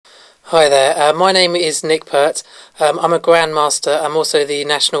Hi there, my name is Nick Pert. I'm a Grandmaster. I'm also the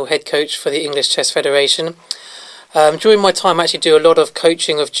National Head Coach for the English Chess Federation. During my time I actually do a lot of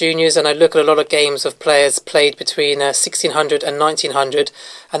coaching of juniors, and I look at a lot of games of players played between 1600 and 1900,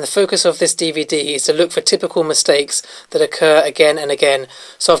 and the focus of this DVD is to look for typical mistakes that occur again and again.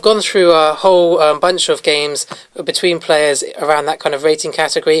 So I've gone through a whole bunch of games between players around that kind of rating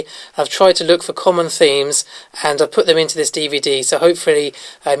category. I've tried to look for common themes and I've put them into this DVD, so hopefully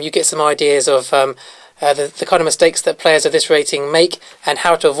you get some ideas of the kind of mistakes that players of this rating make and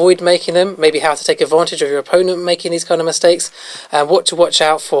how to avoid making them, maybe how to take advantage of your opponent making these kind of mistakes, and what to watch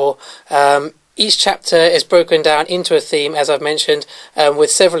out for. Each chapter is broken down into a theme, as I've mentioned,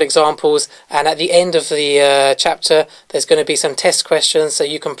 with several examples, and at the end of the chapter there's going to be some test questions so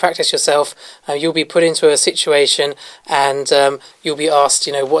you can practice yourself. You'll be put into a situation and you'll be asked,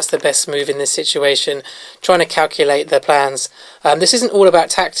 what's the best move in this situation, trying to calculate their plans. This isn't all about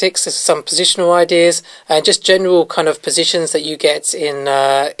tactics. There's some positional ideas and just general kind of positions that you get in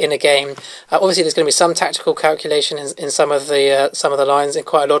a game. Obviously there's going to be some tactical calculation in some of the lines, in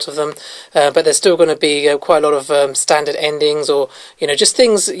quite a lot of them, but there's still going to be quite a lot of standard endings, or just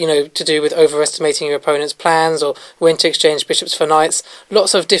things to do with overestimating your opponent's plans, or when to exchange bishops for knights.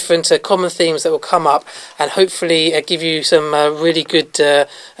 Lots of different common themes that will come up, and hopefully give you some really good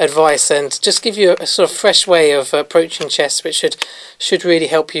advice, and just give you a sort of fresh way of approaching chess, which should really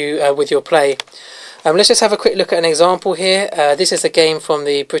help you with your play. Let's just have a quick look at an example here. This is a game from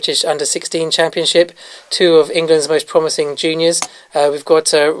the British Under-16 Championship, two of England's most promising juniors. We've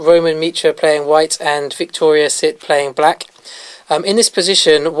got Roman Mitra playing white and Victoria Sit playing black. In this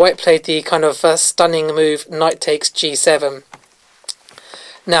position, white played the kind of stunning move knight takes g7.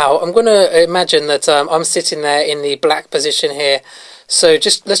 Now, I'm going to imagine that I'm sitting there in the black position here. So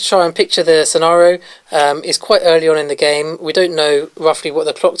just let's try and picture the scenario. It's quite early on in the game. We don't know roughly what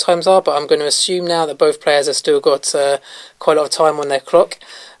the clock times are, but I'm going to assume now that both players have still got quite a lot of time on their clock.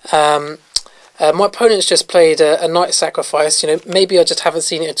 My opponent's just played a knight sacrifice. Maybe I just haven't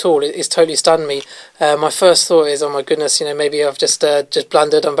seen it at all. It's totally stunned me. My first thought is, oh my goodness, maybe I've just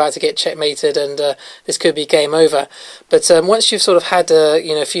blundered. I'm about to get checkmated, and this could be game over. But once you've sort of had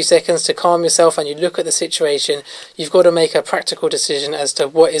a few seconds to calm yourself and you look at the situation, you've got to make a practical decision as to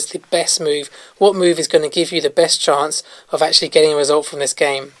what is the best move. What move is going to give you the best chance of actually getting a result from this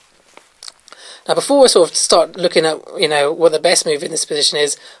game? Now, before I sort of start looking at, what the best move in this position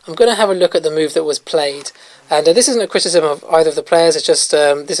is, I'm going to have a look at the move that was played. And this isn't a criticism of either of the players. It's just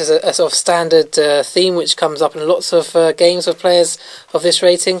this is a sort of standard theme which comes up in lots of games of players of this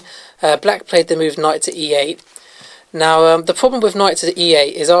rating. Black played the move knight to e8. Now, the problem with knight to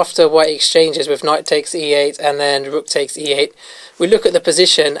e8 is after white exchanges with knight takes e8 and then rook takes e8, we look at the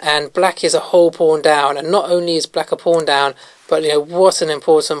position and black is a whole pawn down. And not only is black a pawn down, but what an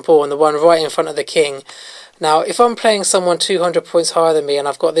important pawn, the one right in front of the king. Now, if I'm playing someone 200 points higher than me and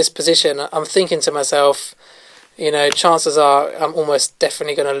I've got this position, I'm thinking to myself, chances are I'm almost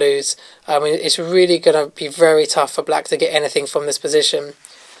definitely going to lose. I mean, it's really going to be very tough for black to get anything from this position.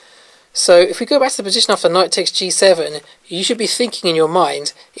 So if we go back to the position after knight takes g7, you should be thinking in your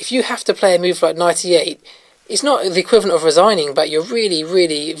mind, if you have to play a move like knight e8, it's not the equivalent of resigning, but you're really,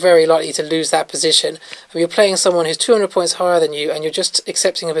 really very likely to lose that position. You're playing someone who's 200 points higher than you, and you're just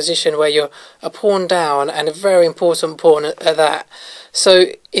accepting a position where you're a pawn down, and a very important pawn at that. So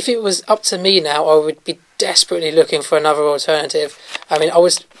if it was up to me now, I would be desperately looking for another alternative. I mean, I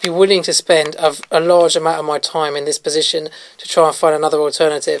would be willing to spend a large amount of my time in this position to try and find another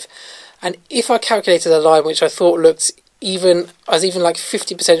alternative. And if I calculated a line which I thought looked I was even like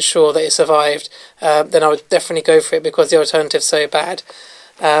 50% sure that it survived, then I would definitely go for it because the alternative's so bad.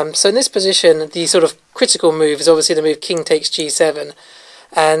 So in this position, the sort of critical move is obviously the move king takes g7.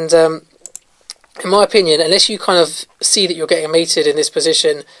 And in my opinion, unless you kind of see that you're getting mated in this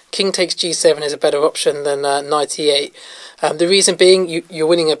position, king takes g7 is a better option than knight e8. The reason being, you're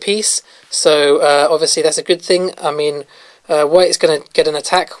winning a piece, so obviously that's a good thing. I mean, white is going to get an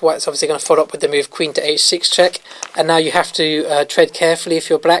attack. White's obviously going to follow up with the move queen to h6 check, and now you have to tread carefully if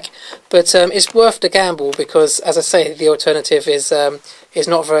you're black. But it's worth the gamble because, as I say, the alternative is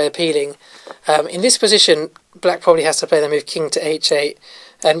not very appealing. In this position, black probably has to play the move king to h8,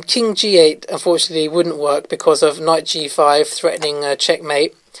 and king g8 unfortunately wouldn't work because of knight g5 threatening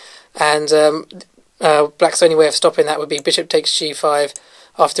checkmate, and black's only way of stopping that would be bishop takes g5,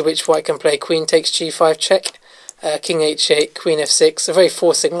 after which white can play queen takes g5 check. King h8, queen f6, a very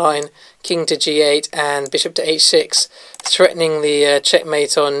forcing line, king to g8 and bishop to h6, threatening the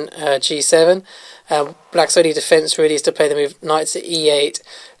checkmate on g7. Black's only defence really is to play the move knight to e8.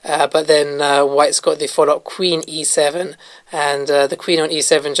 but then white's got the follow-up queen e7, and the queen on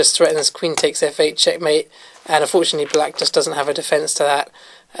e7 just threatens queen takes f8 checkmate, and unfortunately black just doesn't have a defense to that.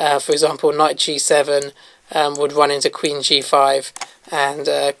 For example, knight g7 would run into queen g5,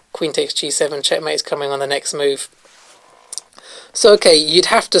 and queen takes g7 checkmate is coming on the next move. So okay, you'd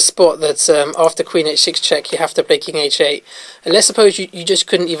have to spot that after queen h6 check you have to play king h8. And let's suppose you just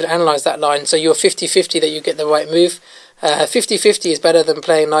couldn't even analyse that line, so you're 50-50 that you get the right move. 50-50 is better than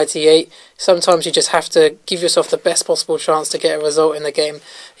playing knight e8. Sometimes you just have to give yourself the best possible chance to get a result in the game.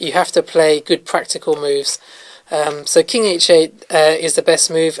 You have to play good practical moves. So king h8 is the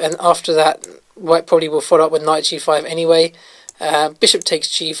best move, and after that white probably will follow up with knight g5 anyway. Bishop takes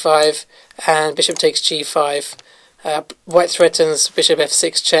g5 and bishop takes g5. White threatens bishop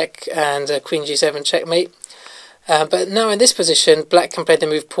f6 check and queen g7 checkmate. But now in this position black can play the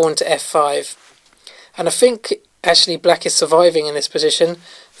move pawn to f5, and I think actually black is surviving in this position.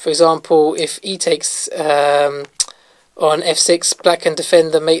 For example, if e takes on f6, black can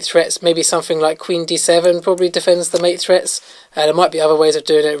defend the mate threats. Maybe something like queen d7 probably defends the mate threats. There might be other ways of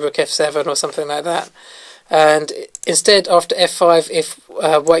doing it, rook f7 or something like that. And instead after f5, if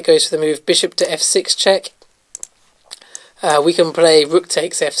white goes for the move bishop to f6 check, we can play rook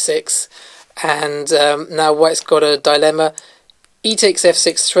takes f6, and now white's got a dilemma. E takes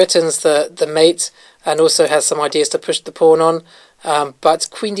f6 threatens the mate and also has some ideas to push the pawn on, but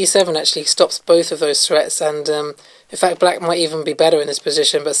queen d7 actually stops both of those threats, and in fact black might even be better in this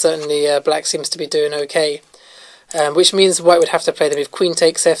position, but certainly black seems to be doing okay. Which means white would have to play the move queen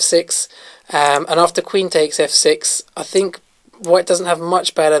takes f6, and after queen takes f6 I think white doesn't have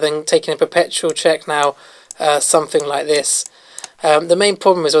much better than taking a perpetual check now. Something like this. The main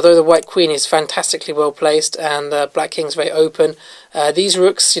problem is, although the white queen is fantastically well placed and black king's very open, these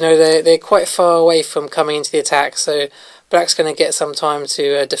rooks, they're quite far away from coming into the attack, so black's going to get some time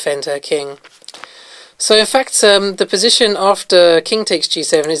to defend her king. So in fact, the position after king takes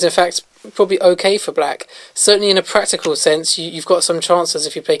g7 is in fact probably okay for black. Certainly in a practical sense, you've got some chances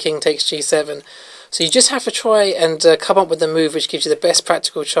if you play king takes g7. So you just have to try and come up with the move which gives you the best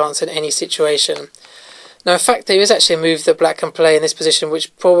practical chance in any situation. Now in fact there is actually a move that black can play in this position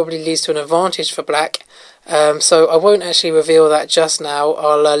which probably leads to an advantage for black, so I won't actually reveal that just now.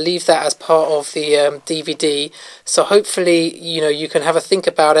 I'll leave that as part of the DVD, so hopefully you can have a think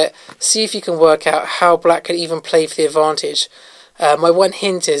about it, see if you can work out how black could even play for the advantage. My one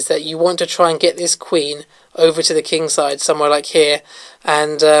hint is that you want to try and get this queen over to the king side, somewhere like here,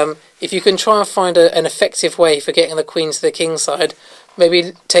 and if you can try and find an effective way for getting the queen to the king side,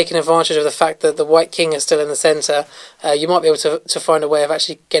 maybe taking advantage of the fact that the white king is still in the centre, you might be able to find a way of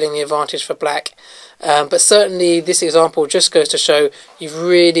actually getting the advantage for black. But certainly this example just goes to show you've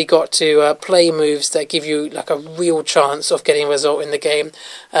really got to play moves that give you like a real chance of getting a result in the game.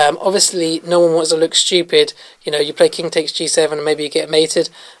 Obviously no one wants to look stupid, you play king takes g7 and maybe you get mated,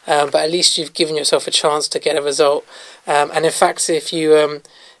 but at least you've given yourself a chance to get a result. And in fact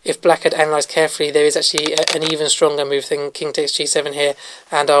if black had analysed carefully, there is actually an even stronger move than king takes g7 here,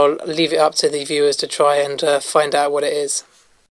 and I'll leave it up to the viewers to try and find out what it is.